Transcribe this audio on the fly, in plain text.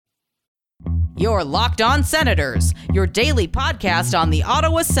Your Locked On Senators, your daily podcast on the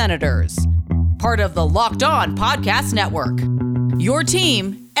Ottawa Senators. Part of the Locked On Podcast Network. Your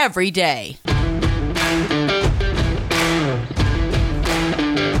team every day.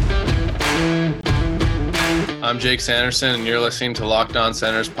 I'm Jake Sanderson, and you're listening to Locked On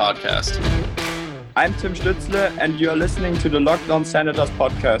Senators podcast. I'm Tim Stützle, and you're listening to the Locked On Senators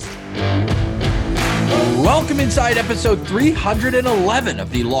podcast. Welcome inside episode 311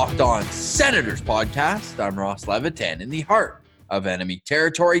 of the Locked On Senators podcast. I'm Ross Levitan in the heart of enemy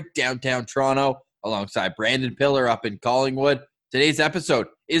territory, downtown Toronto, alongside Brandon Pillar up in Collingwood. Today's episode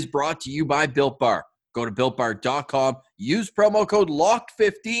is brought to you by Built Bar. Go to BuiltBar.com, use promo code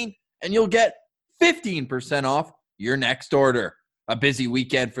LOCKED15, and you'll get 15% off your next order. A busy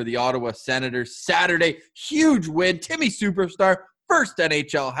weekend for the Ottawa Senators. Saturday, huge win. Timmy Superstar, first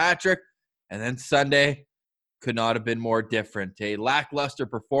NHL hat trick. And then Sunday could not have been more different. A lackluster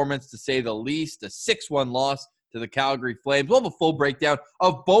performance, to say the least. A 6-1 loss to the Calgary Flames. We'll have a full breakdown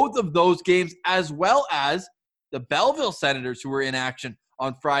of both of those games, as well as the Belleville Senators who were in action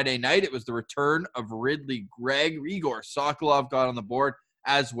on Friday night. It was the return of Ridly Greig. Igor Sokolov got on the board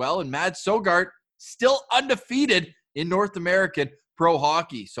as well. And Mads Søgaard still undefeated in North American pro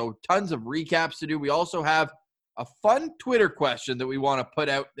hockey. So tons of recaps to do. We also have a fun Twitter question that we want to put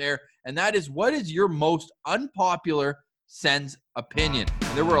out there, and that is, what is your most unpopular Sens opinion?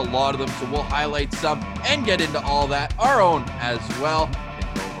 And there were a lot of them, so we'll highlight some and get into all that, our own as well. And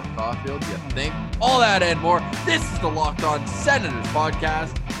Grover Caulfield, you think? All that and more. This is the Locked On Senators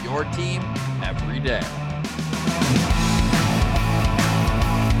podcast, your team every day.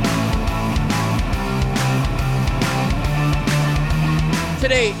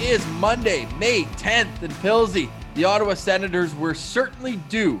 Today is Monday, May 10th, and Pilsy, the Ottawa Senators were certainly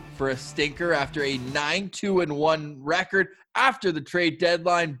due for a stinker after a 9-2-1 record after the trade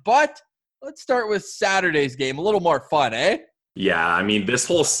deadline. But let's start with Saturday's game. A little more fun, eh? Yeah, I mean, this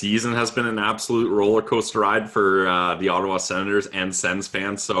whole season has been an absolute roller coaster ride for the Ottawa Senators and Sens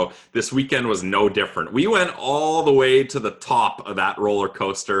fans. So this weekend was no different. We went all the way to the top of that roller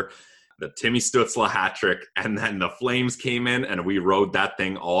coaster. The Timmy Stützle hat trick, and then the Flames came in and we rode that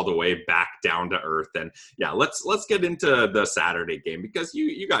thing all the way back down to earth. And yeah, let's get into the Saturday game, because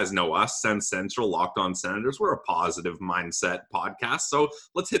you guys know us, Sens Central, Locked On Senators. We're a positive mindset podcast, so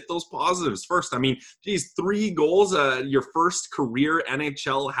let's hit those positives first. I mean, geez, 3 goals, your first career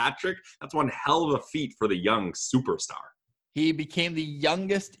NHL hat trick. That's one hell of a feat for the young superstar. He became the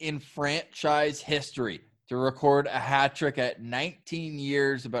youngest in franchise history to record a hat trick at 19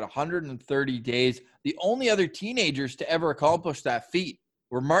 years, about 130 days. The only other teenagers to ever accomplish that feat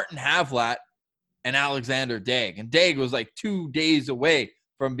were Martin Havlat and Alexander Daigle. And Daigle was like 2 days away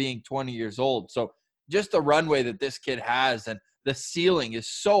from being 20 years old. So just the runway that this kid has, and the ceiling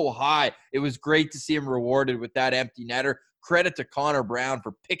is so high. It was great to see him rewarded with that empty netter. Credit to Connor Brown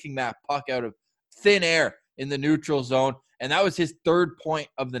for picking that puck out of thin air in the neutral zone. And that was his 3rd point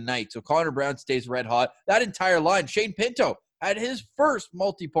of the night. So Connor Brown stays red hot. That entire line, Shane Pinto had his first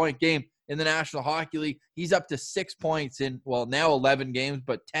multi-point game in the National Hockey League. He's up to 6 points in, well, now 11 games,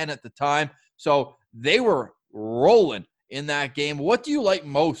 but 10 at the time. So they were rolling in that game. What do you like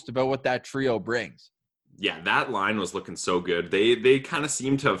most about what that trio brings? Yeah, that line was looking so good. They kind of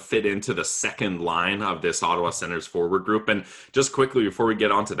seem to have fit into the second line of this Ottawa Senators forward group. And just quickly before we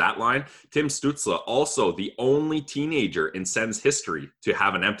get onto that line, Tim Stützle, also the only teenager in Sens history to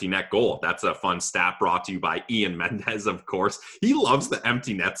have an empty net goal. That's a fun stat brought to you by Ian Mendez, of course. He loves the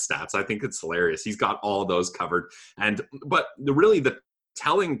empty net stats. I think it's hilarious. He's got all those covered. But really the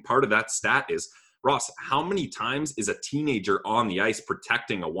telling part of that stat is, Ross, how many times is a teenager on the ice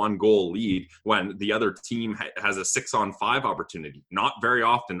protecting a 1-goal lead when the other team has a 6-on-5 opportunity? Not very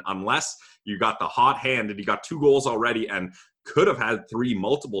often, unless you got the hot hand and you got 2 goals already and could have had 3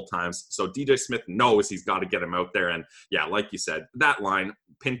 multiple times. So DJ Smith knows he's got to get him out there. And yeah, like you said, that line,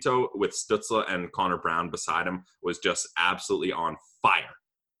 Pinto with Stützle and Connor Brown beside him, was just absolutely on fire.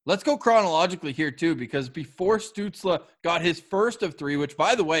 Let's go chronologically here, too, because before Stützle got his first of 3, which,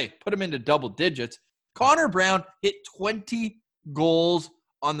 by the way, put him into double digits, Connor Brown hit 20 goals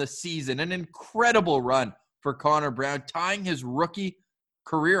on the season. An incredible run for Connor Brown, tying his rookie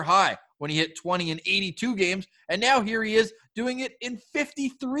career high when he hit 20 in 82 games. And now here he is doing it in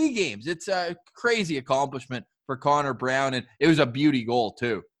 53 games. It's a crazy accomplishment for Connor Brown, and it was a beauty goal,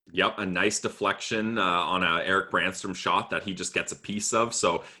 too. Yep, a nice deflection on a Eric Brandstrom shot that he just gets a piece of.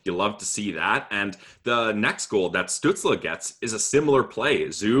 So you love to see that. And the next goal that Stützle gets is a similar play.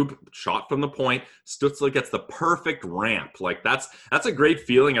 Zub shot from the point. Stützle gets the perfect ramp. Like that's a great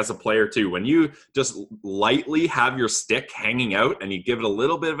feeling as a player too. When you just lightly have your stick hanging out and you give it a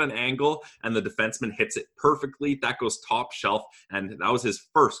little bit of an angle and the defenseman hits it perfectly, that goes top shelf. And that was his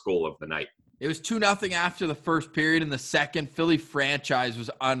first goal of the night. It was 2-0 after the first period. In the second, Philly franchise was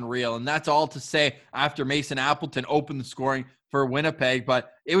unreal. And that's all to say after Mason Appleton opened the scoring for Winnipeg.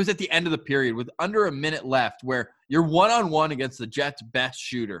 But it was at the end of the period with under a minute left where you're one-on-one against the Jets' best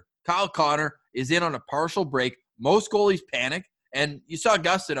shooter. Kyle Connor is in on a partial break. Most goalies panic. And you saw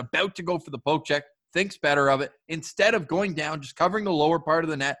Gustin about to go for the poke check, thinks better of it. Instead of going down, just covering the lower part of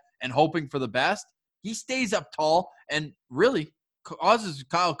the net and hoping for the best, he stays up tall and really causes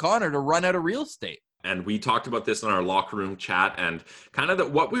Kyle Connor to run out of real estate. And we talked about this in our locker room chat, and kind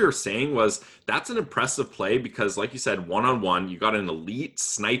of what we were saying was that's an impressive play because, like you said, one-on-one, you got an elite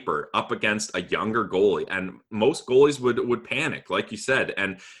sniper up against a younger goalie, and most goalies would panic, like you said,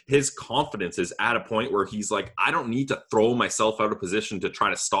 and his confidence is at a point where he's like, I don't need to throw myself out of position to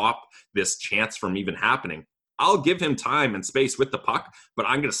try to stop this chance from even happening. I'll give him time and space with the puck, but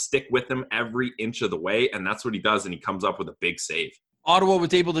I'm going to stick with him every inch of the way, and that's what he does, and he comes up with a big save. Ottawa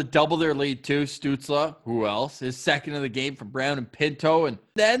was able to double their lead too. Stützle, who else, his second of the game from Brown and Pinto, and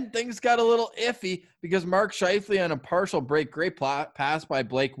then things got a little iffy because Mark Scheifele on a partial break, great pass by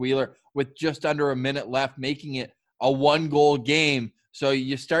Blake Wheeler with just under a minute left, making it a one-goal game. So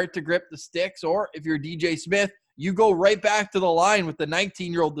you start to grip the sticks, or if you're DJ Smith, you go right back to the line with the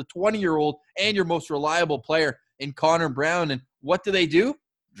 19-year-old, the 20-year-old, and your most reliable player in Connor Brown. And what do?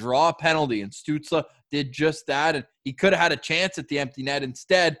 Draw a penalty. And Stützle did just that. And he could have had a chance at the empty net.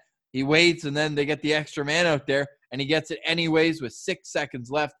 Instead, he waits, and then they get the extra man out there, and he gets it anyways with 6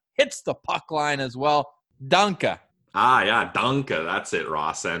 seconds left. Hits the puck line as well. Danke. Yeah, Danke. That's it,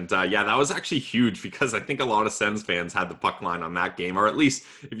 Ross. And yeah, that was actually huge because I think a lot of Sens fans had the puck line on that game, or at least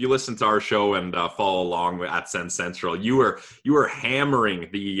if you listen to our show and follow along at Sens Central, you were hammering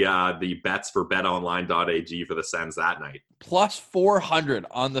the bets for betonline.ag for the Sens that night. Plus 400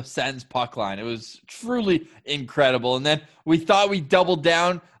 on the Sens puck line. It was truly incredible. And then we thought we doubled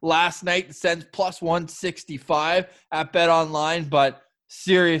down last night. The Sens plus 165 at BetOnline, but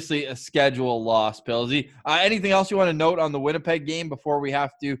seriously a schedule loss, Pillsy. Anything else you want to note on the Winnipeg game before we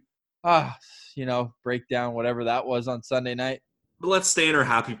have to, break down whatever that was on Sunday night? Let's stay in our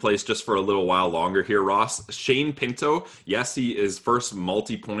happy place just for a little while longer here, Ross. Shane Pinto, yes, he is first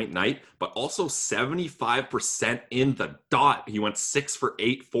multi-point night, but also 75% in the dot. He went 6 for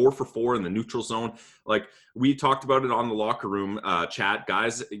 8, 4 for 4 in the neutral zone. Like we talked about it on the locker room chat,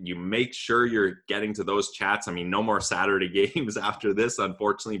 guys. You make sure you're getting to those chats. I mean, no more Saturday games after this,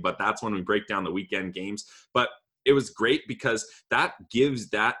 unfortunately, but that's when we break down the weekend games. But it was great because that gives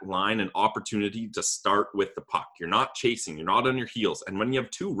that line an opportunity to start with the puck. You're not chasing, you're not on your heels. And when you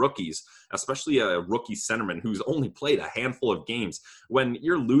have two rookies, especially a rookie centerman who's only played a handful of games, when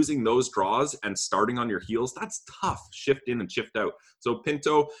you're losing those draws and starting on your heels, that's tough. Shift in and shift out. So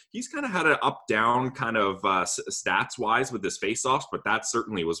Pinto, he's kind of had an up-down kind of stats-wise with his face-offs, but that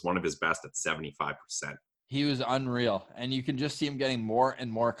certainly was one of his best at 75%. He was unreal, and you can just see him getting more and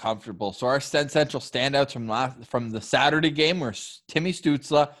more comfortable. So our Sens Central standouts from the Saturday game were Timmy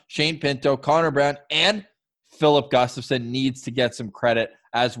Stützle, Shane Pinto, Connor Brown, and Philip Gustafsson needs to get some credit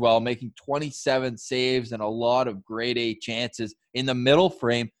as well, making 27 saves and a lot of grade A chances in the middle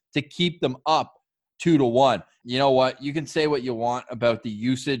frame to keep them up 2-1. You know what? You can say what you want about the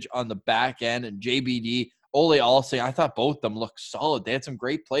usage on the back end, and JBD, Ole Alsing, I thought both of them looked solid. They had some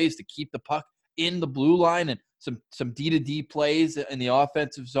great plays to keep the puck in the blue line and some D-to-D plays in the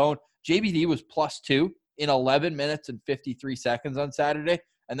offensive zone. JBD was +2 in 11 minutes and 53 seconds on Saturday,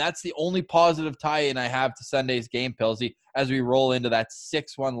 and that's the only positive tie-in I have to Sunday's game, Pillsy, as we roll into that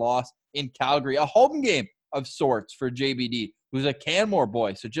 6-1 loss in Calgary, a home game of sorts for JBD, who's a Canmore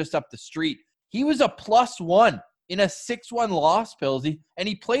boy, so just up the street. He was a +1 in a 6-1 loss, Pillsy, and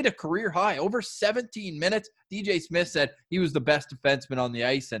he played a career high, over 17 minutes. DJ Smith said he was the best defenseman on the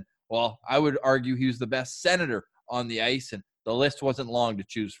ice, and well, I would argue he was the best Senator on the ice, and the list wasn't long to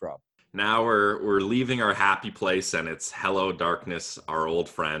choose from. Now we're leaving our happy place, and it's hello darkness, our old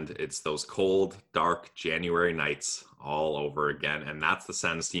friend. It's those cold, dark January nights all over again, and that's the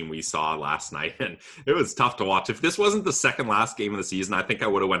Sens team we saw last night, and it was tough to watch. If this wasn't the second last game of the season, I think I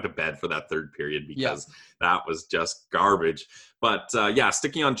would have went to bed for that third period because that was just garbage. But yeah,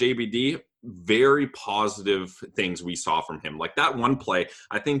 sticking on JBD, very positive things we saw from him. Like that one play,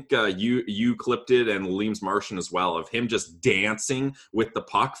 I think you clipped it, and Liam's Martian as well, of him just dancing with the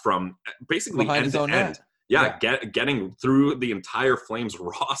puck from basically Behind end his to own end. net. Yeah, getting through the entire Flames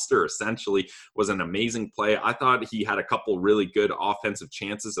roster essentially was an amazing play. I thought he had a couple really good offensive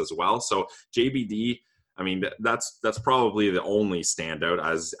chances as well. So JBD, I mean, that's probably the only standout,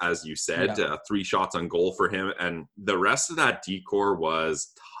 as you said. 3 shots on goal for him, and the rest of that decor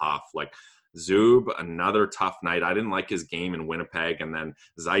was tough. Like Zub, another tough night. I didn't like his game in Winnipeg, and then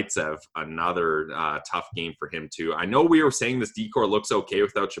Zaitsev, another tough game for him too. I know we were saying this decor looks okay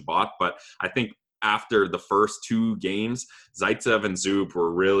without Chabot, but I think after the first 2 games, Zaitsev and Zub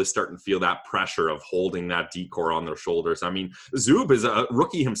were really starting to feel that pressure of holding that decor on their shoulders. I mean, Zub is a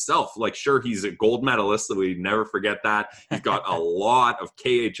rookie himself. Like, sure, he's a gold medalist, so we never forget that. He's got a lot of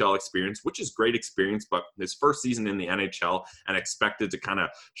KHL experience, which is great experience, but his first season in the NHL and expected to kind of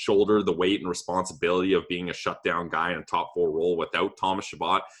shoulder the weight and responsibility of being a shutdown guy in a top 4 role without Thomas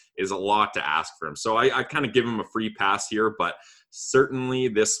Chabot is a lot to ask for him. So I kind of give him a free pass here, but certainly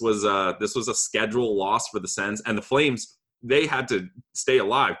this was a schedule loss for the Sens, and the Flames, they had to stay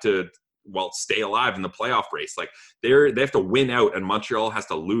alive in the playoff race. Like they have to win out, and Montreal has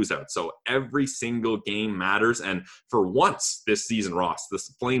to lose out. So every single game matters. And for once this season, Ross, the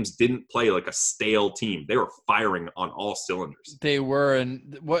Flames didn't play like a stale team. They were firing on all cylinders. They were,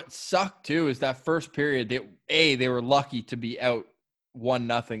 and what sucked too is that first period, they were lucky to be out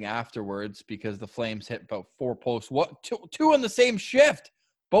 1-0 afterwards, because the Flames hit about 4 posts. Two on the same shift,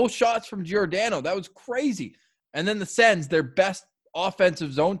 both shots from Giordano. That was crazy. And then the Sens, their best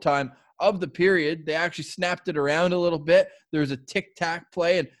offensive zone time of the period, they actually snapped it around a little bit. There was a tic-tac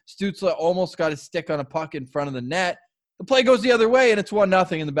play, and Stützle almost got his stick on a puck in front of the net. The play goes the other way, and it's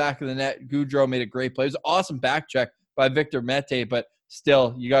 1-0 in the back of the net. Gaudreau made a great play. It was an awesome back check by Victor Mete, but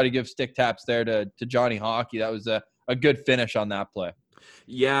still, you got to give stick taps there to Johnny Hockey. That was a good finish on that play.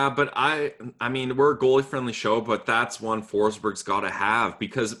 Yeah, but I mean, we're a goalie-friendly show, but that's one Forsberg's got to have,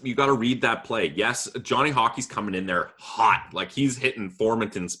 because you got to read that play. Yes, Johnny Hockey's coming in there hot. Like, he's hitting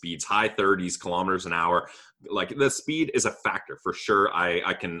Formenton speeds, high 30s kilometers an hour. Like, the speed is a factor for sure.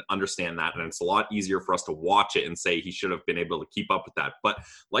 I can understand that, and it's a lot easier for us to watch it and say he should have been able to keep up with that. But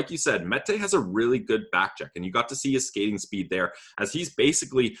like you said, Mete has a really good back check, and you got to see his skating speed there, as he's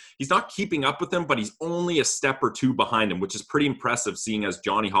not keeping up with him, but he's only a step or 2 behind him, which is pretty impressive, seeing as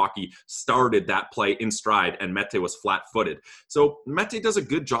Johnny Hockey started that play in stride and Mete was flat-footed. So Mete does a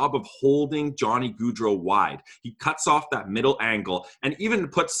good job of holding Johnny Gaudreau wide. He cuts off that middle angle and even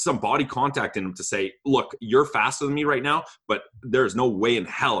puts some body contact in him to say, look, you're faster than me right now, but there's no way in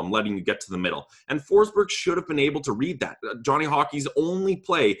hell I'm letting you get to the middle. And Forsberg should have been able to read that. Johnny Hockey's only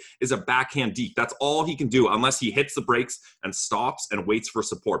play is a backhand deke. That's all he can do, unless he hits the brakes and stops and waits for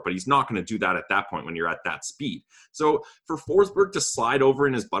support. But he's not going to do that at that point when you're at that speed. So for Forsberg to slide over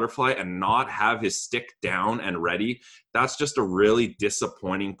in his butterfly and not have his stick down and ready, that's just a really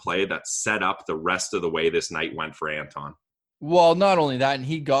disappointing play that set up the rest of the way this night went for Anton. Well, not only that, and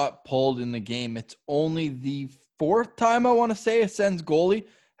he got pulled in the game. It's only the 4th time, I want to say, a Sens goalie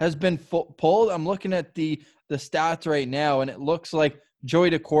has been pulled. I'm looking at the stats right now, and it looks like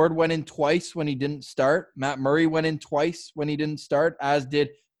Joey Daccord went in twice when he didn't start. Matt Murray went in twice when he didn't start, as did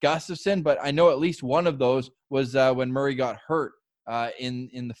Gustafsson. But I know at least one of those was when Murray got hurt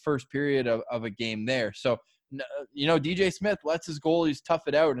in the first period of a game there. So, DJ Smith lets his goalies tough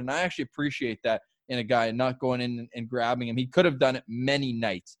it out, and I actually appreciate that in a guy, not going in and grabbing him. He could have done it many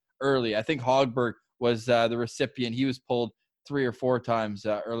nights early. I think Hogberg was the recipient. He was pulled 3 or 4 times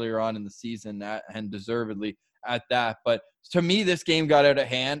earlier on in the season, and deservedly at that. But to me, this game got out of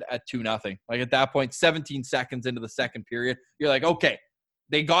hand at 2-0. Like, at that point, 17 seconds into the second period, you're like, okay,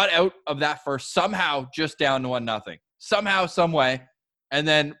 they got out of that first somehow, just down to 1-0. Somehow, some way. And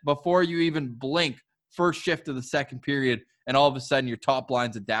then before you even blink, first shift of the second period, and all of a sudden your top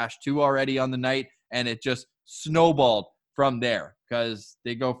line's a -2 already on the night, and it just snowballed from there, because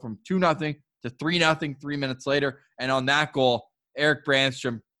they go from 2-0 to 3-0 3 minutes later. And on that goal, Erik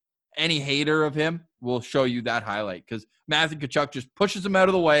Brannstrom, any hater of him will show you that highlight, because Matthew Tkachuk just pushes him out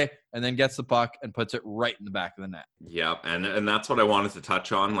of the way and then gets the puck and puts it right in the back of the net. Yeah, and that's what I wanted to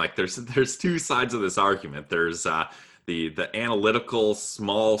touch on. Like, there's 2 sides of this argument. There's the analytical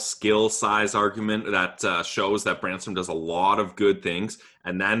small skill size argument that shows that Brannstrom does a lot of good things,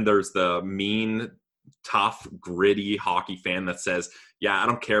 and then there's the mean tough, gritty hockey fan that says, yeah, I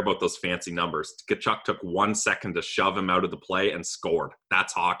don't care about those fancy numbers. Tkachuk took 1 second to shove him out of the play and scored.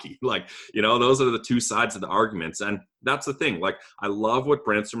 That's hockey. Like, those are the two sides of the arguments. And that's the thing. Like, I love what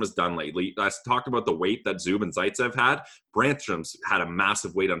Brannstrom has done lately. I talked about the weight that Zub and Zaitsev had. Brannstrom's had a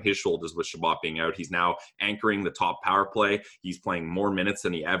massive weight on his shoulders with Chabot being out. He's now anchoring the top power play. He's playing more minutes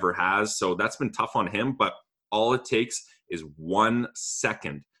than he ever has. So that's been tough on him. But all it takes is 1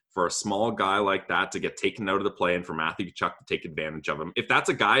 second for a small guy like that to get taken out of the play and for Matthew Tkachuk to take advantage of him. If that's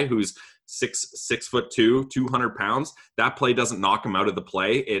a guy who's 6'2", 200 pounds, that play doesn't knock him out of the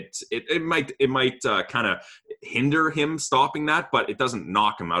play. It might kind of hinder him stopping that, but it doesn't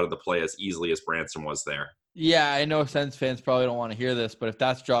knock him out of the play as easily as Brannstrom was there. Yeah, I know Sens fans probably don't want to hear this, but if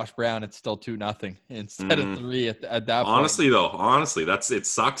that's Josh Brown, it's still 2-0 instead of 3 at that point. Honestly, it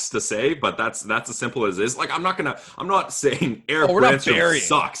sucks to say, but that's as simple as it is. Like, I'm not saying Eric Brannstrom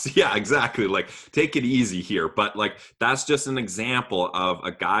sucks. Yeah, exactly. Like, take it easy here. But like, that's just an example of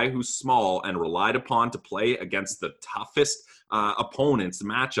a guy who's small and relied upon to play against the toughest opponents,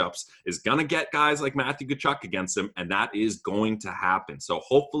 matchups, is going to get guys like Matthew Tkachuk against him, and that is going to happen. So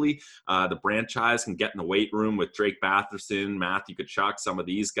hopefully the franchise can get in the weight room with Drake Batherson, Matthew Tkachuk, some of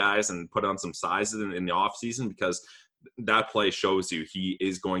these guys, and put on some sizes in the offseason, because that play shows you he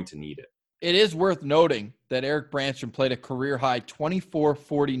is going to need it. It is worth noting that Eric Brannstrom played a career-high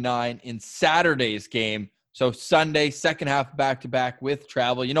 24-49 in Saturday's game. So Sunday, second half back-to-back with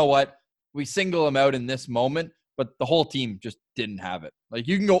travel. You know what? We single him out in this moment, but the whole team just didn't have it. Like,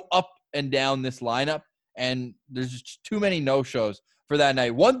 you can go up and down this lineup, and there's just too many no-shows for that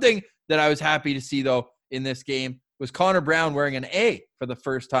night. One thing that I was happy to see, though, in this game was Connor Brown wearing an A for the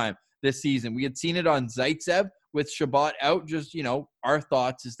first time this season. We had seen it on Zaitsev with Chabot out. Just, our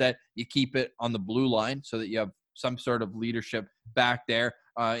thoughts is that you keep it on the blue line so that you have some sort of leadership back there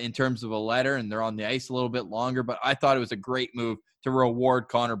in terms of a letter, and they're on the ice a little bit longer. But I thought it was a great move to reward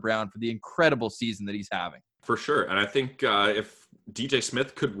Connor Brown for the incredible season that he's having. For sure. And I think if DJ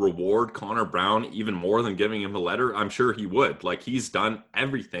Smith could reward Connor Brown even more than giving him a letter, I'm sure he would. Like, he's done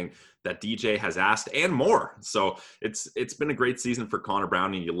everything that DJ has asked and more. So it's been a great season for Connor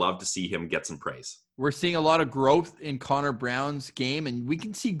Brown, and you love to see him get some praise. We're seeing a lot of growth in Connor Brown's game, and we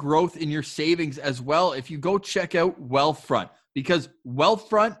can see growth in your savings as well if you go check out Wealthfront, because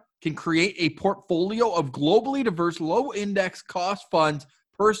Wealthfront can create a portfolio of globally diverse, low-index cost funds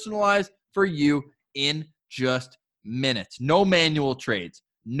personalized for you in just minutes. No manual trades,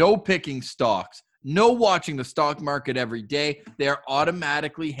 no picking stocks, no watching the stock market every day. They are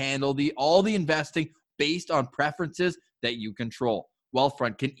automatically handle all the investing based on preferences that you control.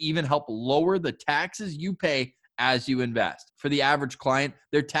 Wealthfront can even help lower the taxes you pay as you invest. For the average client,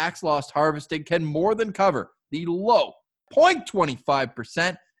 their tax loss harvesting can more than cover the low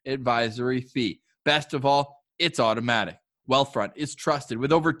 0.25% advisory fee. Best of all, it's automatic. Wealthfront is trusted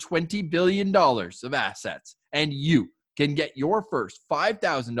with over $20 billion of assets, and you can get your first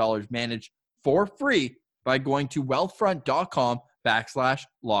 $5,000 managed for free by going to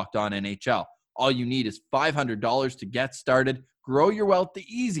wealthfront.com/LockedOnNHL. All you need is $500 to get started. Grow your wealth the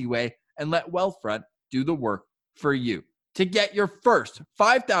easy way and let Wealthfront do the work for you. To get your first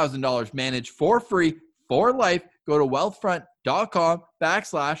 $5,000 managed for free for life, go to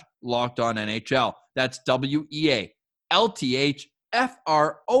wealthfront.com/LockedOnNHL. That's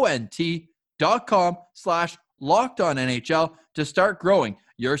WEALTHFRONT.com/LockedOnNHL to start growing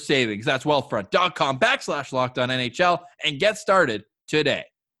your savings. That's wealthfront.com/LockedOnNHL and get started today.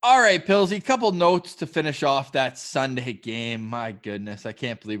 All right, Pillsy, couple notes to finish off that Sunday game. My goodness, I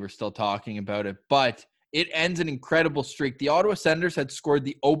can't believe we're still talking about it, but it ends an incredible streak. The Ottawa Senators had scored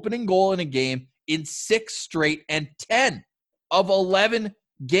the opening goal in a game in 6 straight and 10 of 11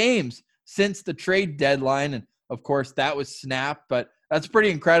 games since the trade deadline. And of course, that was snapped, but that's a pretty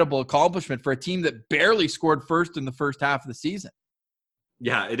incredible accomplishment for a team that barely scored first in the first half of the season.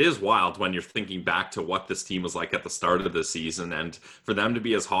 Yeah, it is wild when you're thinking back to what this team was like at the start of the season, and for them to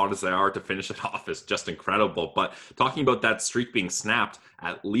be as hot as they are to finish it off is just incredible. But talking about that streak being snapped,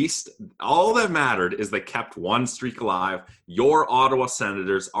 at least all that mattered is they kept one streak alive. Your Ottawa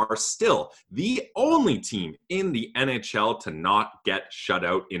Senators are still the only team in the NHL to not get shut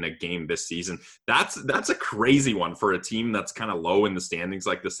out in a game this season. That's a crazy one for a team that's kind of low in the standings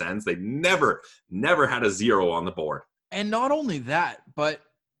like the Sens. They never had a 0 on the board. And not only that, but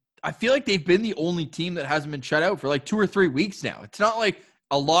I feel like they've been the only team that hasn't been shut out for like 2 or 3 weeks now. It's not like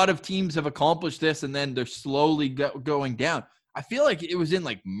a lot of teams have accomplished this and then they're slowly going down. I feel like it was in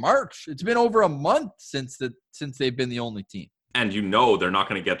like March. It's been over a month since they've been the only team. And they're not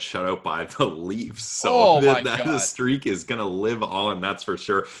going to get shut out by the Leafs. So Oh my that God. streak is going to live on, that's for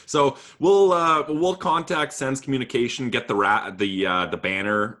sure. So we'll contact Sens Communication, get the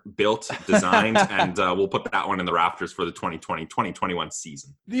banner built, designed, and we'll put that one in the rafters for the 2020-2021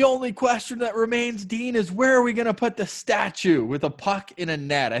 season. The only question that remains, Dean, is where are we going to put the statue with a puck in a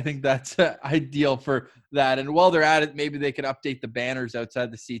net? I think that's ideal for that. And while they're at it, maybe they could update the banners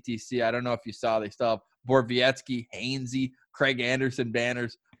outside the CTC. I don't know if you saw, they still have Borowiecki, Hainsey, Craig Anderson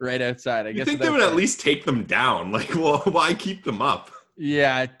banners right outside. I guess think they would at least take them down. Like, well, why keep them up?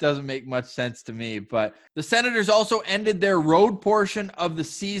 Yeah, it doesn't make much sense to me. But the Senators also ended their road portion of the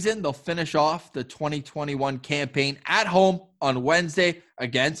season. They'll finish off the 2021 campaign at home on Wednesday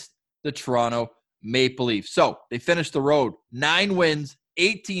against the Toronto Maple Leafs. So they finished the road, 9 wins,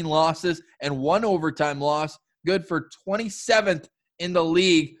 18 losses, and 1 overtime loss. Good for 27th in the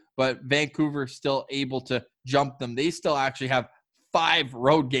league, but Vancouver still able to jump them. They still actually have 5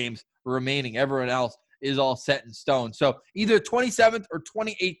 road games remaining. Everyone else is all set in stone. So either 27th or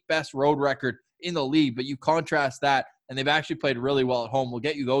 28th best road record in the league, but you contrast that, and they've actually played really well at home. We'll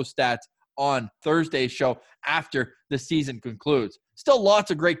get you those stats on Thursday's show after the season concludes. Still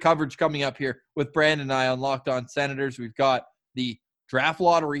lots of great coverage coming up here with Brandon and I on Locked On Senators. We've got the draft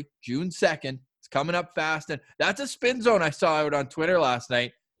lottery, June 2nd. It's coming up fast, and that's a spin zone I saw out on Twitter last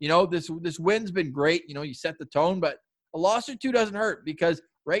night. This win's been great. You set the tone, but a loss or two doesn't hurt, because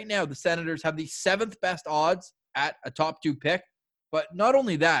right now the Senators have the 7th best odds at a top 2 pick. But not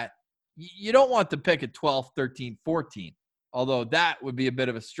only that, you don't want to pick at 12, 13, 14, although that would be a bit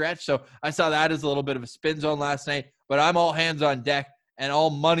of a stretch. So I saw that as a little bit of a spin zone last night, but I'm all hands on deck and all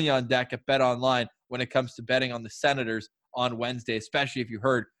money on deck at BetOnline when it comes to betting on the Senators on Wednesday, especially if you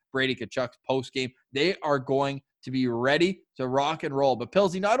heard Brady Tkachuk's postgame. They are going to be ready to rock and roll. But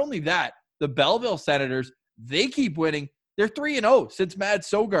Pilsy, not only that, the Belleville Senators, they keep winning. They're 3-0 since Mads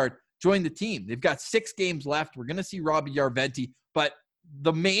Søgaard joined the team. They've got 6 games left. We're going to see Robbie Järventie. But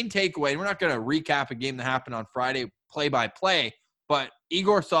the main takeaway, and we're not going to recap a game that happened on Friday play-by-play, but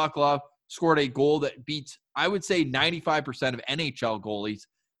Igor Sokolov scored a goal that beats, I would say, 95% of NHL goalies.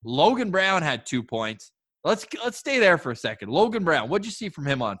 Logan Brown had 2 points. Let's stay there for a second. Logan Brown, what'd you see from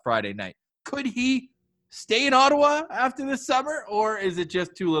him on Friday night? Could he stay in Ottawa after this summer, or is it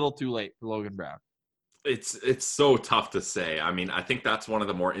just too little too late for Logan Brown? It's so tough to say. I mean, I think that's one of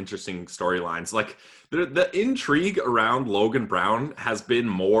the more interesting storylines. Like the intrigue around Logan Brown has been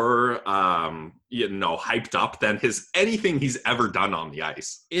more, hyped up than anything he's ever done on the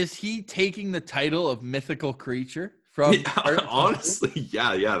ice. Is he taking the title of mythical creature? Honestly,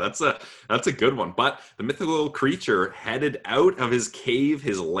 yeah, that's a good one. But the mythical creature headed out of his cave,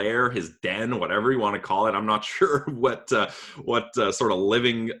 his lair, his den, whatever you want to call it. I'm not sure what sort of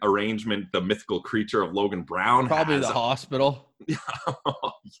living arrangement the mythical creature of Logan Brown probably has. The hospital.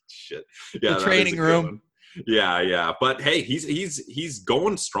 Oh, shit. Yeah, the training room. Yeah. But hey, he's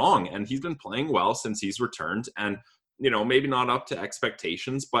going strong, and he's been playing well since he's returned. And maybe not up to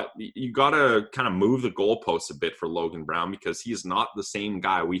expectations, but you got to kind of move the goalposts a bit for Logan Brown, because he is not the same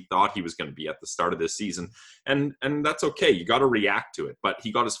guy we thought he was going to be at the start of this season. And that's okay. You got to react to it. But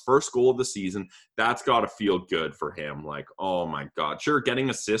he got his first goal of the season. That's got to feel good for him. Like, oh my God. Sure,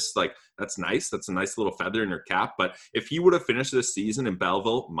 getting assists, like, that's nice. That's a nice little feather in your cap. But if he would have finished this season in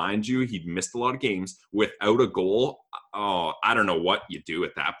Belleville, mind you, he'd missed a lot of games without a goal. Oh, I don't know what you do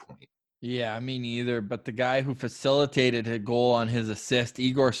at that point. Yeah, me neither. But the guy who facilitated a goal on his assist,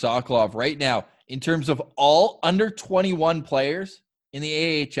 Igor Sokolov, right now, in terms of all under 21 players in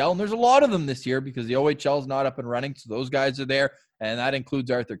the AHL, and there's a lot of them this year because the OHL is not up and running, so those guys are there, and that includes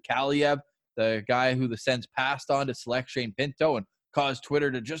Arthur Kaliev, the guy who the Sens passed on to select Shane Pinto and caused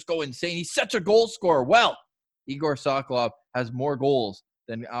Twitter to just go insane. He's such a goal scorer. Well, Igor Sokolov has more goals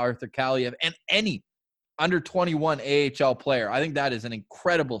than Arthur Kaliev and any under 21 AHL player. I think that is an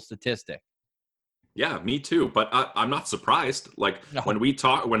incredible statistic. Yeah, me too. But I'm not surprised. Like, no. when we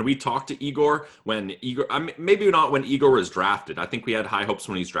talked to Igor, maybe not when Igor was drafted. I think we had high hopes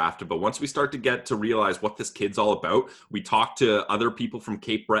when he's drafted. But once we start to get to realize what this kid's all about, we talked to other people from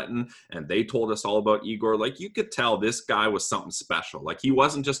Cape Breton, and they told us all about Igor. Like, you could tell this guy was something special. Like, he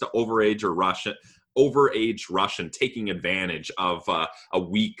wasn't just an overage Russian taking advantage of a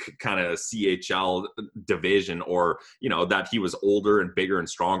weak kind of CHL division, or that he was older and bigger and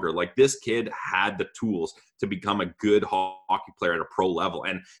stronger. Like, this kid had the tools to become a good hockey player at a pro level,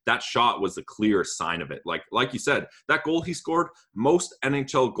 and that shot was the clear sign of it. Like you said, that goal he scored, most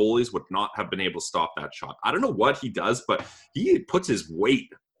NHL goalies would not have been able to stop that shot. I don't know what he does, but he puts his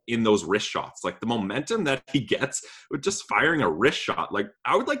weight in those wrist shots. Like the momentum that he gets with just firing a wrist shot. Like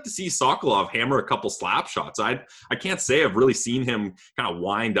I would like to see Sokolov hammer a couple slap shots. I can't say I've really seen him kind of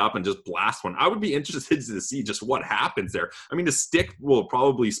wind up and just blast one. I would be interested to see just what happens there. I mean, the stick will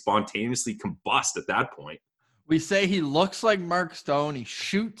probably spontaneously combust at that point. We say he looks like Mark Stone. He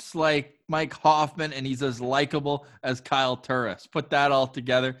shoots like Mike Hoffman, and he's as likable as Kyle Turris. Put that all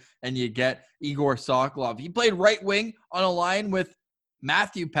together, and you get Igor Sokolov. He played right wing on a line with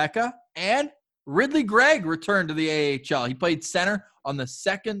Matthew Pekka, and Ridley Gregg returned to the AHL. He played center on the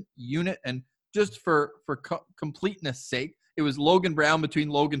second unit, and just for completeness sake, it was Logan Brown between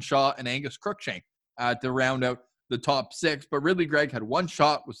Logan Shaw and Angus Crookshank to round out the top six. But Ridley Gregg had one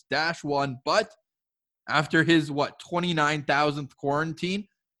shot, was -1, but after his 29,000th quarantine,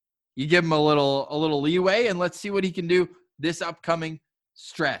 you give him a little leeway, and let's see what he can do this upcoming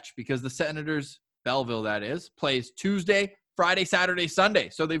stretch, because the Senators, Belleville that is, plays Tuesday, Friday, Saturday, Sunday.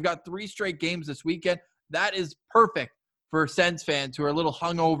 So they've got 3 straight games this weekend. That is perfect for Sens fans who are a little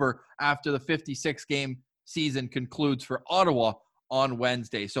hungover after the 56-game season concludes for Ottawa on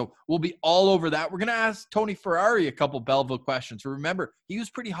Wednesday. So we'll be all over that. We're going to ask Tony Ferrari a couple Belleville questions. Remember, he was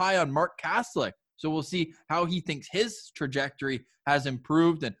pretty high on Mark Kastelic. So we'll see how he thinks his trajectory has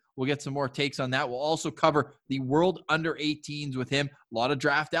improved, and we'll get some more takes on that. We'll also cover the World Under-18s with him. A lot of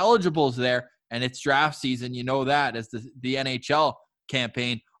draft eligibles there, and it's draft season. You know that as the NHL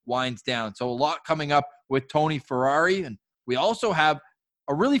campaign winds down. So a lot coming up with Tony Ferrari, and we also have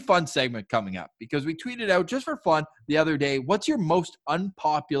a really fun segment coming up because we tweeted out just for fun the other day, what's your most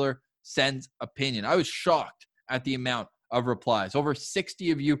unpopular Sens opinion? I was shocked at the amount of replies. Over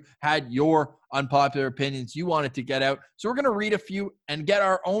 60 of you had your unpopular opinions you wanted to get out. So we're going to read a few and get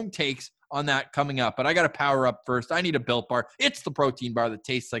our own takes on that coming up. But I got to power up first. I need a Built Bar. It's the protein bar that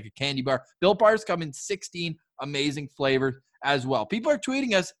tastes like a candy bar. Built Bars come in 16 amazing flavors as well. People are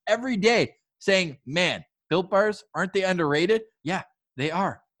tweeting us every day saying, man, Built Bars, aren't they underrated? Yeah, they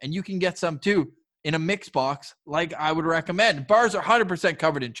are. And you can get some too in a mix box like I would recommend. Bars are 100%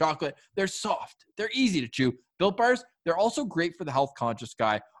 covered in chocolate. They're soft. They're easy to chew. Built Bars, they're also great for the health-conscious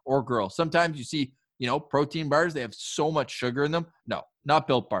guy or girl. Sometimes you see, protein bars, they have so much sugar in them. No, not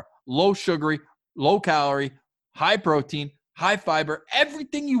Built Bar. Low sugary, low calorie, high protein, high fiber,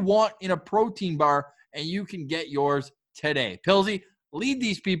 everything you want in a protein bar, and you can get yours today. Pilsy, lead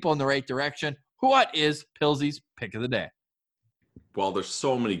these people in the right direction. What is Pilsy's pick of the day? Well, there's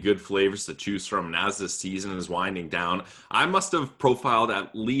so many good flavors to choose from, and as this season is winding down, I must have profiled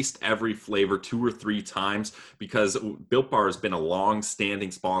at least every flavor 2 or 3 times because Built Bar has been a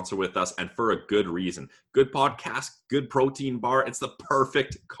long-standing sponsor with us, and for a good reason. Good podcast, good protein bar. It's the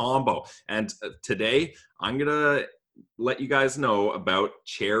perfect combo. And today, I'm going to let you guys know about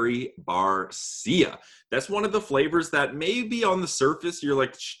Cherry Barcia. That's one of the flavors that maybe on the surface you're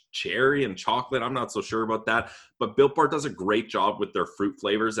like cherry and chocolate. I'm not so sure about that, but Built Bar does a great job with their fruit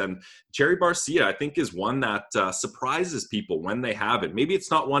flavors, and Cherry Barcia I think is one that surprises people when they have it. Maybe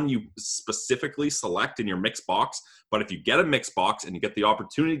it's not one you specifically select in your mix box, but if you get a mix box and you get the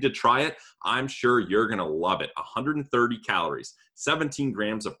opportunity to try it, I'm sure you're going to love it. 130 calories, 17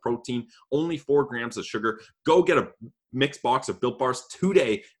 grams of protein, only 4 grams of sugar. Go get a mix box of Built Bars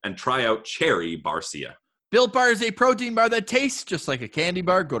today and try out Cherry Barcia. Built Bar is a protein bar that tastes just like a candy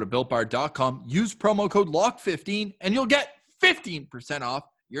bar. Go to BuiltBar.com, use promo code LOCK15, and you'll get 15% off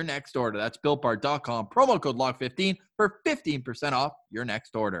your next order. That's BuiltBar.com, promo code LOCK15 for 15% off your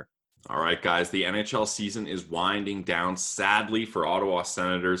next order. All right, guys, the NHL season is winding down, sadly, for Ottawa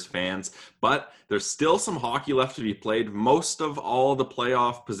Senators fans, but there's still some hockey left to be played. Most of all the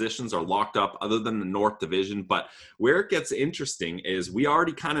playoff positions are locked up other than the North Division, but where it gets interesting is we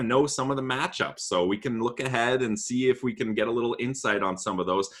already kind of know some of the matchups, so we can look ahead and see if we can get a little insight on some of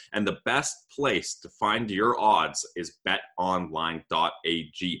those, and the best place to find your odds is betonline.ag,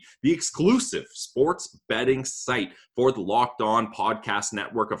 the exclusive sports betting site for the Locked On Podcast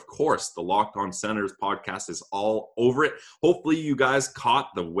Network. Of course, the Locked On Senators podcast is all over it. Hopefully you guys caught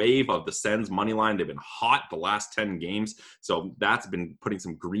the wave of the Sens money line. They've been hot the last 10 games, so that's been putting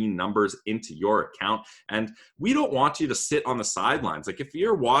some green numbers into your account. And we don't want you to sit on the sidelines. Like if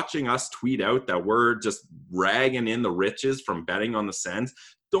you're watching us tweet out that we're just ragging in the riches from betting on the Sens,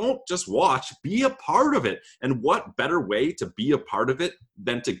 don't just watch, be a part of it. And what better way to be a part of it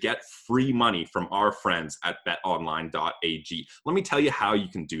than to get free money from our friends at betonline.ag. Let me tell you how you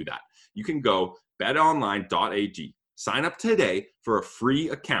can do that. You can go betonline.ag, sign up today for a free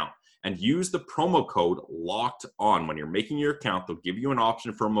account, and use the promo code LOCKED ON. When you're making your account, they'll give you an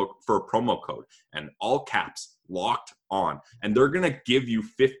option for a promo code, and all caps, Locked On, and they're going to give you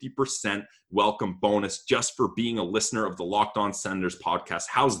 50% welcome bonus just for being a listener of the Locked On Senators podcast.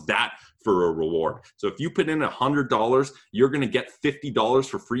 How's that for a reward? So if you put in $100, you're going to get $50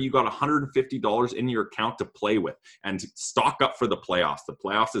 for free. You got $150 in your account to play with and stock up for the playoffs. The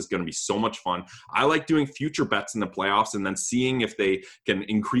playoffs is going to be so much fun. I like doing future bets in the playoffs and then seeing if they can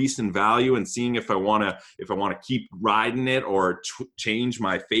increase in value and seeing if I want to keep riding it or change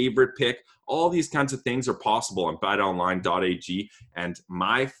my favorite pick. All these kinds of things are possible on betonline.ag. And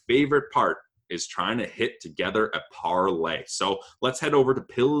my favorite part is trying to hit together a parlay. So let's head over to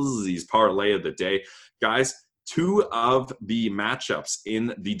Pilsy's parlay of the day. Guys, two of the matchups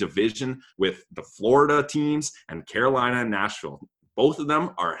in the division with the Florida teams and Carolina and Nashville, both of them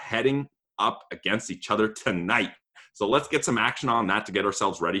are heading up against each other tonight. So let's get some action on that to get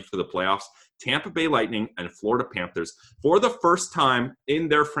ourselves ready for the playoffs. Tampa Bay Lightning and Florida Panthers, for the first time in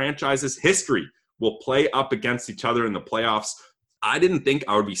their franchise's history, will play up against each other in the playoffs. I didn't think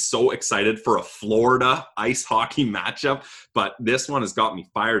I would be so excited for a Florida ice hockey matchup, but this one has got me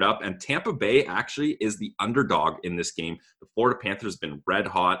fired up. And Tampa Bay actually is the underdog in this game. The Florida Panthers have been red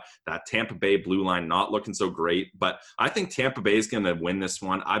hot. That Tampa Bay blue line not looking so great, but I think Tampa Bay is going to win this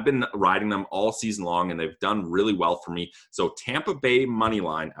one. I've been riding them all season long, and they've done really well for me. So Tampa Bay money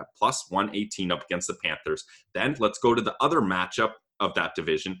line at plus 118 up against the Panthers. Then let's go to the other matchup of that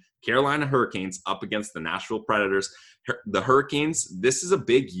division. Carolina Hurricanes up against the Nashville Predators. The Hurricanes, this is a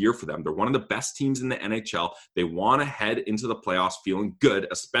big year for them. They're one of the best teams in the NHL. They want to head into the playoffs feeling good,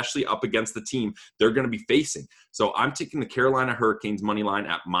 especially up against the team they're going to be facing. So I'm taking the Carolina Hurricanes money line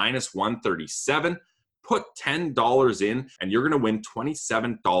at minus 137. Put $10 in, and you're going to win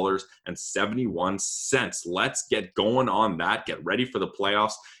 $27.71. Let's get going on that. Get ready for the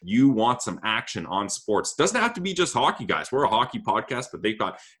playoffs. You want some action on sports. Doesn't have to be just hockey, guys. We're a hockey podcast, but they've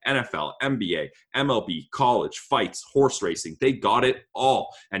got NFL, NBA, MLB, college, fights, horse racing. They got it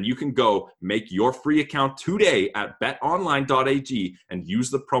all. And you can go make your free account today at betonline.ag and use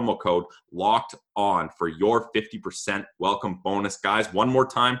the promo code LOCKEDON for your 50% welcome bonus. Guys, one more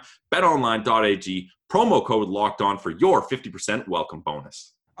time, betonline.ag. Promo code Locked On for your 50% welcome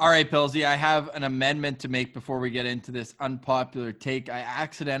bonus. All right, Pilsy, I have an amendment to make before we get into this unpopular take. I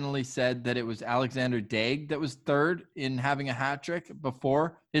accidentally said that it was Alexander Daigle that was third in having a hat trick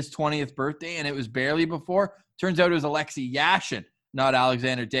before his 20th birthday, and it was barely before. Turns out it was Alexei Yashin, not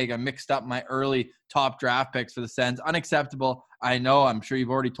Alexander Daigle. I mixed up my early top draft picks for the Sens. Unacceptable. I know. I'm sure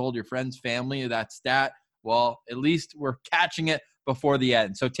you've already told your friends, family that stat. Well, at least we're catching it before the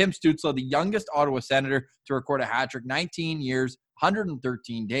end. So Tim Stützle, the youngest Ottawa Senator to record a hat trick, 19 years,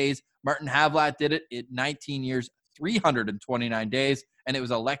 113 days. Martin Havlat did it in 19 years, 329 days. And it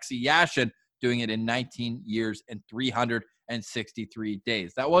was Alexei Yashin doing it in 19 years and 363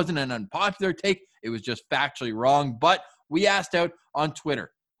 days. That wasn't an unpopular take. It was just factually wrong. But we asked out on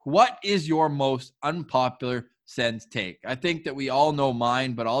Twitter, what is your most unpopular Sens take? I think that we all know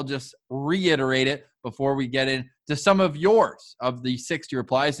mine, but I'll just reiterate it before we get into some of yours of the 60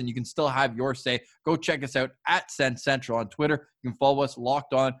 replies, and you can still have your say. Go check us out at Sens Central on Twitter. You can follow us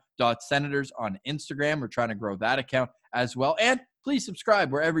lockedon.senators on Instagram. We're trying to grow that account as well. And please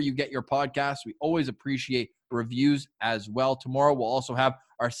subscribe wherever you get your podcasts. We always appreciate reviews as well. Tomorrow we'll also have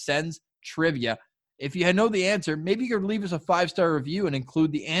our Sens trivia. If you know the answer, maybe you could leave us a 5-star review and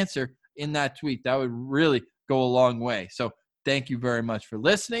include the answer in that tweet. That would really go a long way. So thank you very much for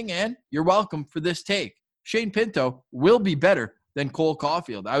listening, and you're welcome for this take. Shane Pinto will be better than Cole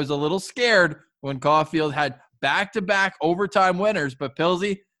Caulfield. I was a little scared when Caulfield had back-to-back overtime winners, but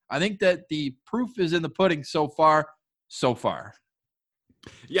Pilsy, I think that the proof is in the pudding so far.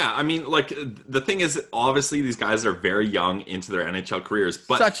 Yeah, I mean, like, the thing is, obviously, these guys are very young into their NHL careers,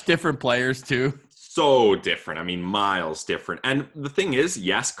 but such different players, too. So different. I mean, miles different. And the thing is,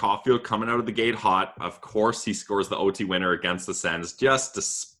 yes, Caulfield coming out of the gate hot. Of course, he scores the OT winner against the Sens, just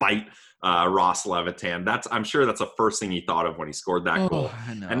despite Ross Levitan. I'm sure that's the first thing he thought of when he scored that goal.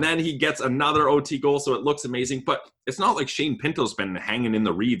 And then he gets another OT goal, so it looks amazing. But it's not like Shane Pinto's been hanging in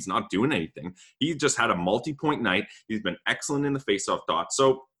the reeds, not doing anything. He just had a multi-point night. He's been excellent in the faceoff dot.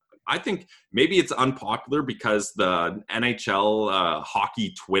 So I think maybe it's unpopular because the NHL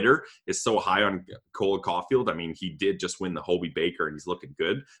hockey Twitter is so high on Cole Caulfield. I mean, he did just win the Hobey Baker, and he's looking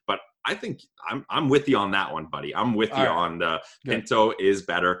good. But I think I'm with you on that one, buddy. I'm with you on the Pinto is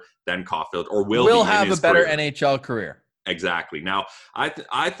better than Caulfield, or will have a better NHL career. Exactly. Now,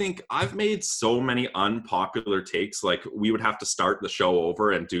 I think I've made so many unpopular takes. Like, we would have to start the show over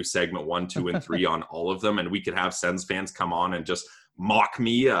and do segment 1, 2, and 3 on all of them, and we could have Sens fans come on and just mock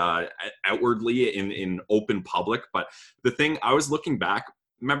me outwardly in open public. But the thing, I was looking back,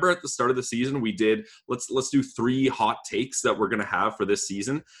 remember at the start of the season, we did, let's do 3 hot takes that we're going to have for this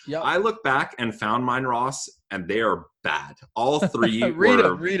season. Yep. I look back and found mine, Ross, and they are bad. All 3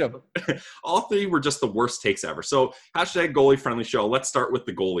 read them. All 3 were just the worst takes ever. So hashtag goalie friendly show. Let's start with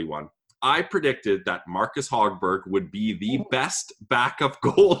the goalie one. I predicted that Marcus Hogberg would be the best backup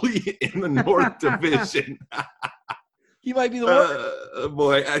goalie in the North Division. He might be the worst.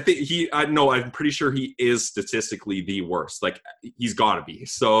 Boy, I think I'm pretty sure he is statistically the worst. Like, he's got to be.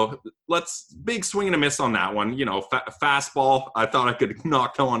 So big swing and a miss on that one. Fastball, I thought I could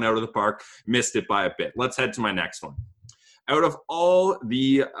knock that one out of the park. Missed it by a bit. Let's head to my next one. Out of all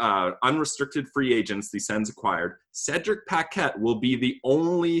the unrestricted free agents the Sens acquired, Cedric Paquette will be the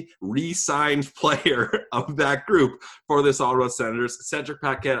only re-signed player of that group for this Ottawa Senators. Cedric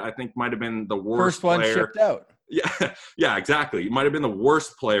Paquette, I think, might have been the worst one player. shipped out. Yeah, exactly. He might have been the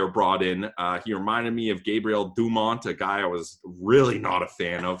worst player brought in. He reminded me of Gabriel Dumont, a guy I was really not a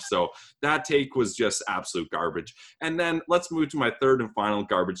fan of. So that take was just absolute garbage. And then let's move to my third and final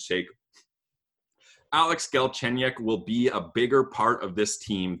garbage take. Alex Galchenyuk will be a bigger part of this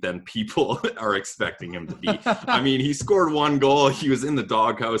team than people are expecting him to be. I mean, he scored 1 goal. He was in the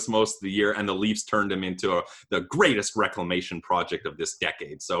doghouse most of the year, and the Leafs turned him into the greatest reclamation project of this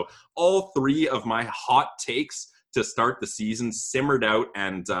decade. So all 3 of my hot takes to start the season simmered out,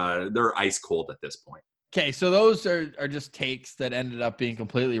 and they're ice cold at this point. Okay, so those are just takes that ended up being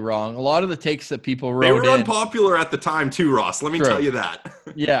completely wrong. A lot of the takes that people wrote They were unpopular at the time too, Ross. Let me tell you that.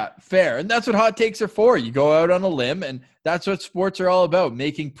 Yeah, fair. And that's what hot takes are for. You go out on a limb, and that's what sports are all about,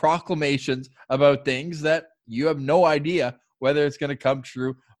 making proclamations about things that you have no idea whether it's going to come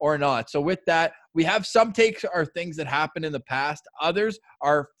true or not. So with that, we have some takes are things that happened in the past. Others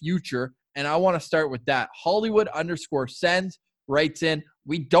are future, and I want to start with that. Hollywood_Sens writes in,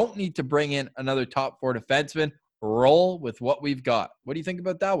 we don't need to bring in another top 4 defenseman. Roll with what we've got. What do you think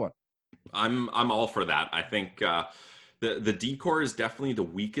about that one? I'm all for that. I think the decor is definitely the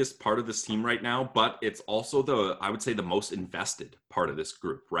weakest part of this team right now, but it's also I would say the most invested part of this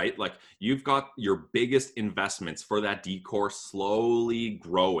group, right? Like, you've got your biggest investments for that decor slowly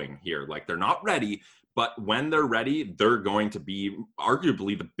growing here. Like, they're not ready, but when they're ready, they're going to be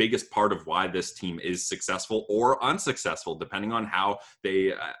arguably the biggest part of why this team is successful or unsuccessful, depending on how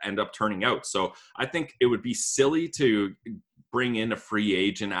they end up turning out. So I think it would be silly to bring in a free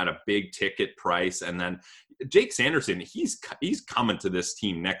agent at a big ticket price. And then Jake Sanderson, he's coming to this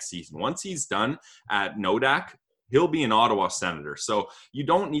team next season. Once he's done at Nodak, he'll be an Ottawa Senator. So you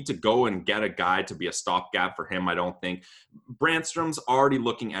don't need to go and get a guy to be a stopgap for him, I don't think. Brandstrom's already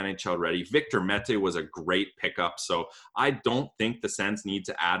looking NHL ready. Victor Mete was a great pickup. So I don't think the Sens need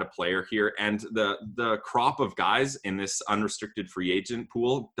to add a player here. And the crop of guys in this unrestricted free agent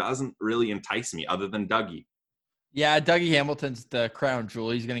pool doesn't really entice me other than Dougie. Yeah, Dougie Hamilton's the crown jewel.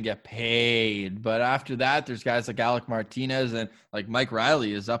 He's going to get paid. But after that, there's guys like Alec Martinez and like Mike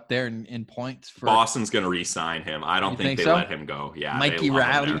Riley is up there in points. For Boston's going to re-sign him. I don't think they let him go. Yeah, Mikey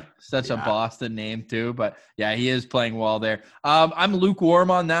Riley, such a Boston name too. But yeah, he is playing well there. I'm lukewarm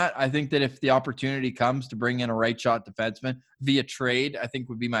on that. I think that if the opportunity comes to bring in a right shot defenseman via trade, I think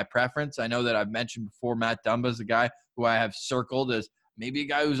would be my preference. I know that I've mentioned before Matt Dumba is a guy who I have circled as maybe a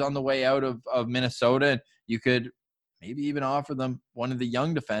guy who's on the way out of Minnesota, and you could maybe even offer them one of the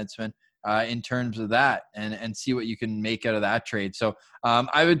young defensemen in terms of that and see what you can make out of that trade. So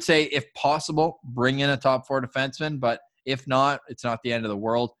I would say, if possible, bring in a top 4 defenseman, but if not, it's not the end of the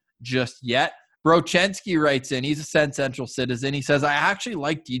world just yet. Brochensky writes in, he's a Sens Central citizen. He says, I actually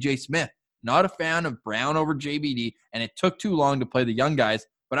like DJ Smith. Not a fan of Brown over JBD, and it took too long to play the young guys,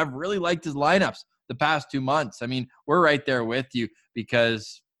 but I've really liked his lineups the past 2 months. I mean, we're right there with you,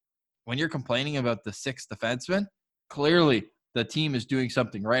 because when you're complaining about the 6th defenseman, clearly the team is doing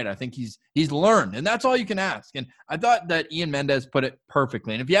something right. I think he's learned, and that's all you can ask. And I thought that Ian Mendez put it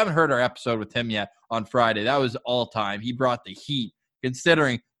perfectly. And if you haven't heard our episode with him yet on Friday, that was all time. He brought the heat,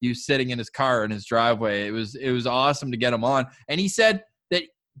 considering he was sitting in his car in his driveway. It was awesome to get him on. And he said that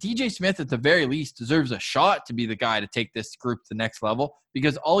DJ Smith, at the very least, deserves a shot to be the guy to take this group to the next level,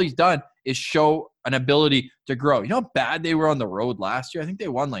 because all he's done is show an ability to grow. You know how bad they were on the road last year? I think they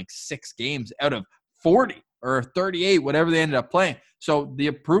won like 6 games out of 40 or 38, whatever they ended up playing. So the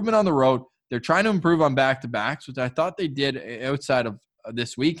improvement on the road, they're trying to improve on back-to-backs, which I thought they did outside of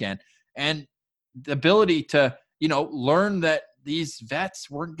this weekend. And the ability to, learn that these vets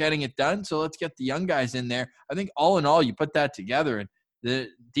weren't getting it done, so let's get the young guys in there. I think all in all, you put that together, and the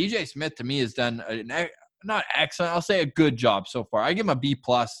DJ Smith, to me, has done not excellent, I'll say a good job so far. I give him a B+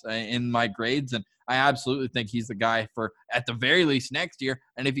 in my grades, and I absolutely think he's the guy for, at the very least, next year,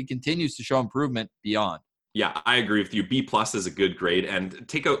 and if he continues to show improvement, beyond. Yeah, I agree with you. B+ is a good grade. And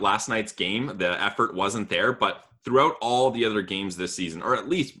take out last night's game, the effort wasn't there, but throughout all the other games this season, or at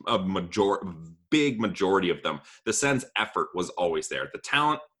least a big majority of them, the Sens' effort was always there. The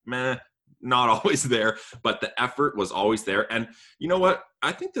talent, meh, not always there, but the effort was always there. And you know what?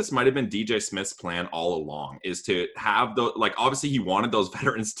 I think this might have been DJ Smith's plan all along, is to have obviously he wanted those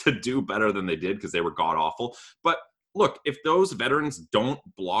veterans to do better than they did because they were god awful. But look, if those veterans don't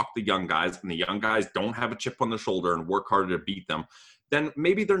block the young guys and the young guys don't have a chip on their shoulder and work harder to beat them, then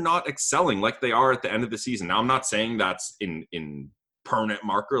maybe they're not excelling like they are at the end of the season. Now, I'm not saying that's in permanent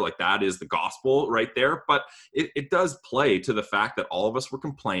marker, like that is the gospel right there, but it does play to the fact that all of us were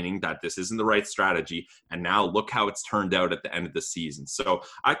complaining that this isn't the right strategy, and now look how it's turned out at the end of the season. So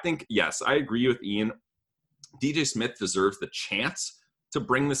I think, yes, I agree with Ian. DJ Smith deserves the chance to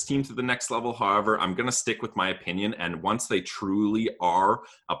bring this team to the next level. However, I'm going to stick with my opinion. And once they truly are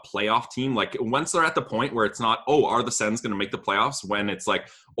a playoff team, like once they're at the point where it's not, oh, are the Sens going to make the playoffs? When it's like,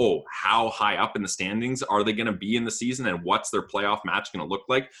 oh, how high up in the standings are they going to be in the season? And what's their playoff match going to look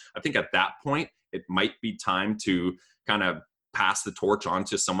like? I think at that point, it might be time to kind of pass the torch on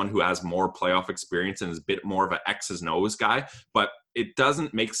to someone who has more playoff experience and is a bit more of an X's and O's guy. But it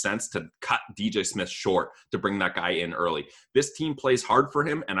doesn't make sense to cut DJ Smith short to bring that guy in early. This team plays hard for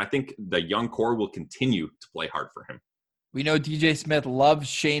him, and I think the young core will continue to play hard for him. We know DJ Smith loves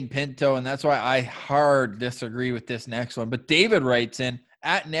Shane Pinto, and that's why I hard disagree with this next one. But David writes in,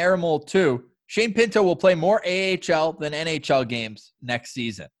 at Naramole 2, Shane Pinto will play more AHL than NHL games next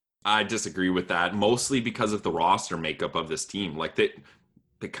season. I disagree with that, mostly because of the roster makeup of this team. Like they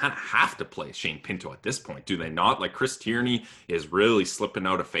kind of have to play Shane Pinto at this point, do they not? Like Chris Tierney is really slipping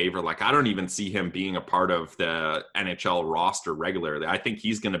out of favor. Like I don't even see him being a part of the NHL roster regularly. I think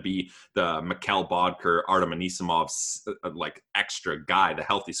he's going to be the Mikhail Bodker, Artem Anisimov, like extra guy. The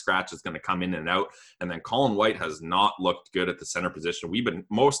healthy scratch is going to come in and out. And then Colin White has not looked good at the center position.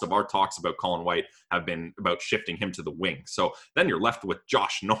 Most of our talks about Colin White have been about shifting him to the wing. So then you're left with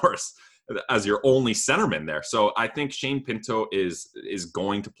Josh Norris as your only centerman there. So I think Shane Pinto is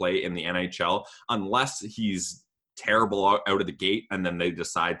going to play in the NHL unless he's terrible out of the gate and then they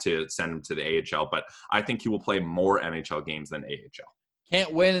decide to send him to the AHL. But I think he will play more NHL games than AHL.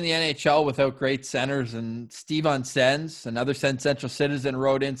 Can't win in the NHL without great centers. And Steven Sens, another Sens Central citizen,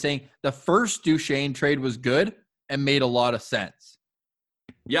 wrote in saying the first Duchesne trade was good and made a lot of sense.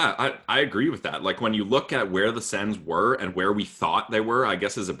 Yeah, I agree with that. Like when you look at where the Sens were and where we thought they were, I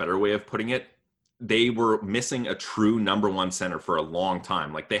guess is a better way of putting it, they were missing a true number one center for a long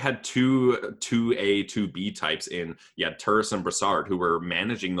time. Like they had two A, 2B types in, you had Turris and Brassard who were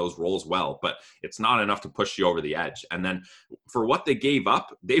managing those roles well, but it's not enough to push you over the edge. And then for what they gave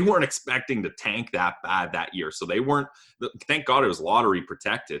up, they weren't expecting to tank that bad that year. So they weren't, thank God it was lottery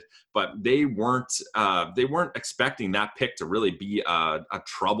protected, but they weren't expecting that pick to really be a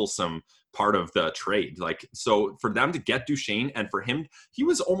troublesome part of the trade. Like, so for them to get Duchesne, and for him, he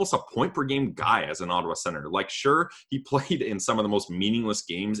was almost a point per game guy as an Ottawa Senator. Like, sure, he played in some of the most meaningless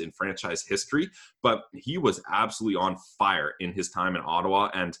games in franchise history, but he was absolutely on fire in his time in Ottawa,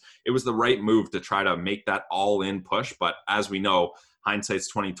 and it was the right move to try to make that all-in push. But as we know, hindsight's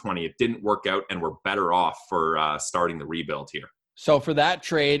 2020. It didn't work out, and we're better off for starting the rebuild here. So for that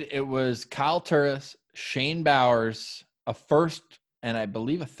trade, it was Kyle Turris, Shane Bowers, a first, and I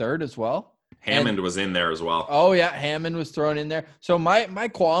believe a third as well. Hammond was in there as well. Oh, yeah. Hammond was thrown in there. So my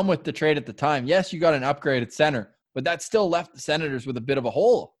qualm with the trade at the time, yes, you got an upgrade at center, but that still left the Senators with a bit of a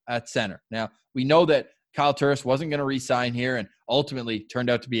hole at center. Now, we know that Kyle Turris wasn't going to re-sign here, and ultimately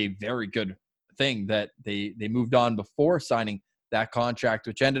turned out to be a very good thing that they moved on before signing that contract,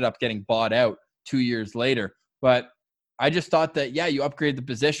 which ended up getting bought out 2 years later. But I just thought that, yeah, you upgrade the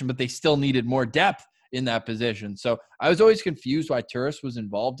position, but they still needed more depth in that position. So I was always confused why Turris was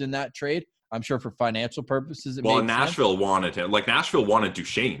involved in that trade. I'm sure for financial purposes, Nashville wanted him. Like Nashville wanted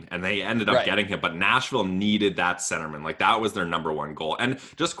Duchesne, and they ended up getting him. But Nashville needed that centerman. Like that was their number one goal. And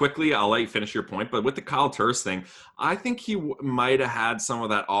just quickly, I'll let you finish your point. But with the Kyle Turris thing, I think he might have had some of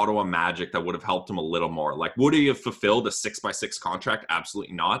that Ottawa magic that would have helped him a little more. Like, would he have fulfilled a 6x6 contract?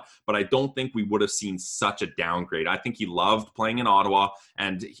 Absolutely not. But I don't think we would have seen such a downgrade. I think he loved playing in Ottawa,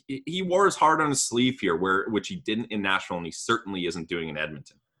 and he wore his heart on his sleeve here, which he didn't in Nashville, and he certainly isn't doing in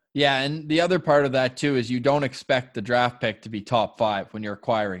Edmonton. Yeah, and the other part of that, too, is you don't expect the draft pick to be top 5 when you're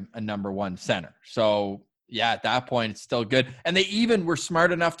acquiring a number one center. So, yeah, at that point, it's still good. And they even were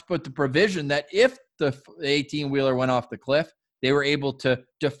smart enough to put the provision that if the 18-wheeler went off the cliff, they were able to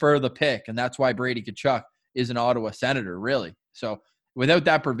defer the pick. And that's why Brady Tkachuk is an Ottawa Senator, really. So, without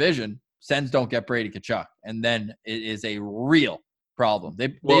that provision, Sens don't get Brady Tkachuk. And then it is a real problem.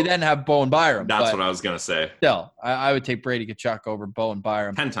 They then have Bowen Byram. That's what I was going to say. Still, I would take Brady Tkachuk over Bowen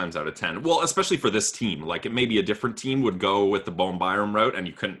Byram. 10 times out of 10. Well, especially for this team. Like, it maybe a different team would go with the Bowen Byram route, and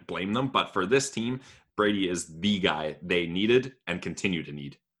you couldn't blame them. But for this team, Brady is the guy they needed and continue to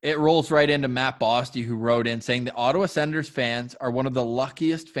need. It rolls right into Matt Bosty, who wrote in saying the Ottawa Senators fans are one of the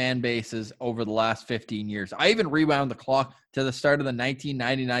luckiest fan bases over the last 15 years. I even rewound the clock to the start of the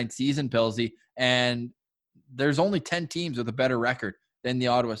 1999 season, Pilsy, and there's only 10 teams with a better record than the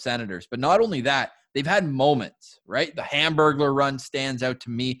Ottawa Senators. But not only that, they've had moments, right? The Hamburglar run stands out to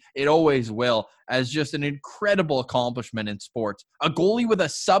me. It always will, as just an incredible accomplishment in sports. A goalie with a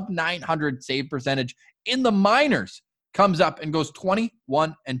sub-900 save percentage in the minors comes up and goes 21-2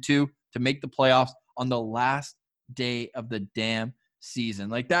 to make the playoffs on the last day of the damn season.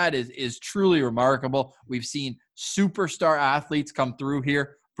 Like, that is truly remarkable. We've seen superstar athletes come through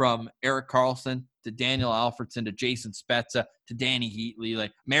here, from Erik Karlsson to Daniel Alfredsson to Jason Spezza to Danny Heatley.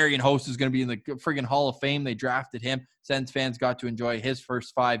 Like, Marian Hossa is going to be in the friggin' Hall of Fame. They drafted him. Sens fans got to enjoy his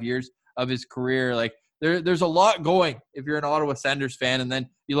first 5 years of his career. Like, there's a lot going if you're an Ottawa Senators fan. And then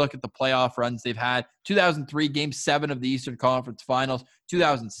you look at the playoff runs they've had. 2003, Game 7 of the Eastern Conference Finals.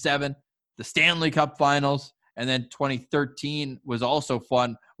 2007, the Stanley Cup Finals. And then 2013 was also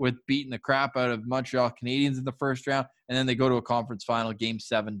fun with beating the crap out of Montreal Canadiens in the first round. And then they go to a conference final, Game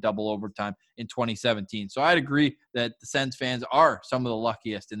 7, double overtime in 2017. So I'd agree that the Sens fans are some of the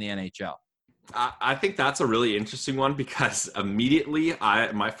luckiest in the NHL. I think that's a really interesting one, because immediately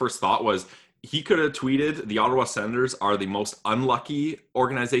my first thought was he could have tweeted the Ottawa Senators are the most unlucky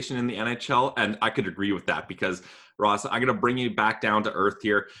organization in the NHL. And I could agree with that, because, Ross, I'm going to bring you back down to earth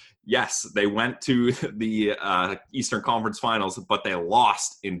here. Yes, they went to the Eastern Conference Finals, but they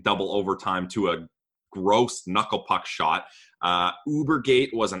lost in double overtime to a gross knuckle puck shot.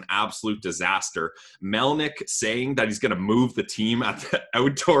 Ubergate was an absolute disaster. Melnyk saying that he's going to move the team at the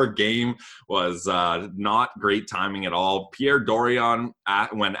outdoor game was not great timing at all. Pierre Dorion,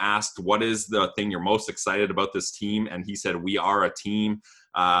 when asked what is the thing you're most excited about this team, and he said, "We are a team."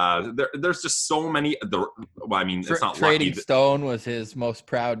 There's just so many. It's not trading lucky. Stone was his most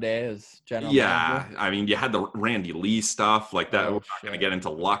proud day as general manager. I mean, you had the Randy Lee stuff like that. We're not going to get into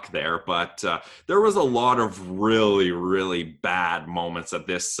luck there, but there was a lot of really, really bad moments that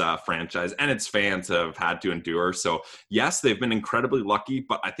this franchise and its fans have had to endure. So yes, they've been incredibly lucky,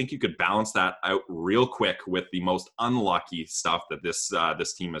 but I think you could balance that out real quick with the most unlucky stuff that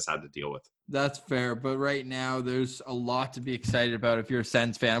this team has had to deal with. That's fair, but right now there's a lot to be excited about if you're a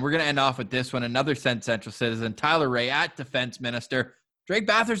Sens fan. We're going to end off with this one. Another Sens Central citizen, Tyler Ray at Defense Minister. Drake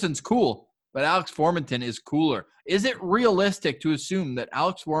Batherson's cool, but Alex Formenton is cooler. Is it realistic to assume that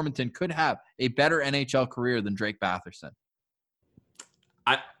Alex Formenton could have a better NHL career than Drake Batherson?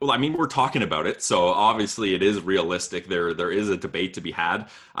 We're talking about it, so obviously it is realistic. There is a debate to be had.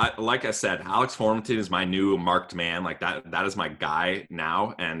 Like I said, Alex Formenton is my new marked man. Like that is my guy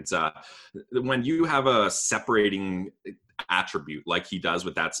now. And when you have a separating attribute like he does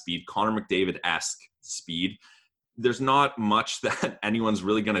with that speed, Connor McDavid-esque speed, there's not much that anyone's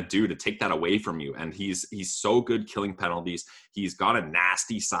really going to do to take that away from you. And he's so good killing penalties. He's got a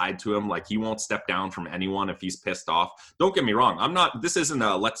nasty side to him. Like, he won't step down from anyone if he's pissed off. Don't get me wrong. This isn't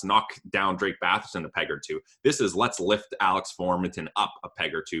a let's knock down Drake Batherson a peg or two. This is let's lift Alex Formenton up a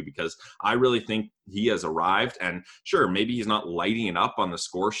peg or two, because I really think he has arrived. And sure, maybe he's not lighting it up on the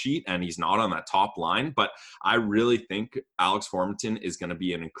score sheet and he's not on that top line, but I really think Alex Formenton is going to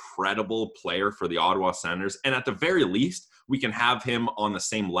be an incredible player for the Ottawa Senators. And at the very least, we can have him on the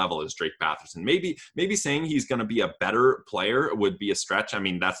same level as Drake Batherson. Maybe saying he's going to be a better player would be a stretch. I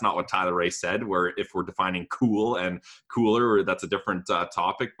mean, that's not what Tyler Ray said, where if we're defining cool and cooler, that's a different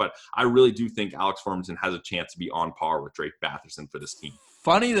topic. But I really do think Alex Formenton has a chance to be on par with Drake Batherson for this team.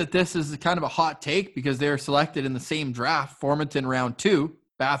 Funny that this is kind of a hot take, because they were selected in the same draft, Formenton round 2,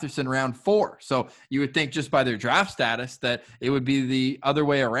 Batherson round 4. So you would think just by their draft status that it would be the other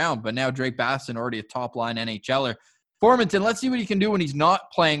way around. But now Drake Batherson already a top-line NHLer. Formenton, let's see what he can do when he's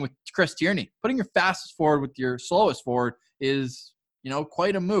not playing with Chris Tierney. Putting your fastest forward with your slowest forward is,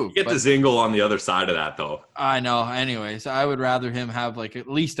 quite a move. You get the Zingle on the other side of that, though. I know. Anyways, I would rather him have at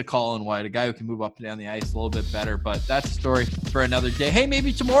least a Colin White, a guy who can move up and down the ice a little bit better. But that's a story for another day. Hey,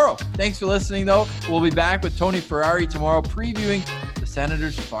 maybe tomorrow. Thanks for listening, though. We'll be back with Tony Ferrari tomorrow, previewing the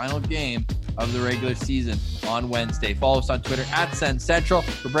Senators' final game of the regular season on Wednesday. Follow us on Twitter at Sens Central.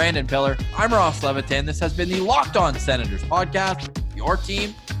 For Brandon Pillar, I'm Ross Levitan. This has been the Locked On Senators podcast, your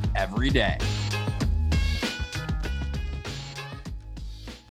team every day.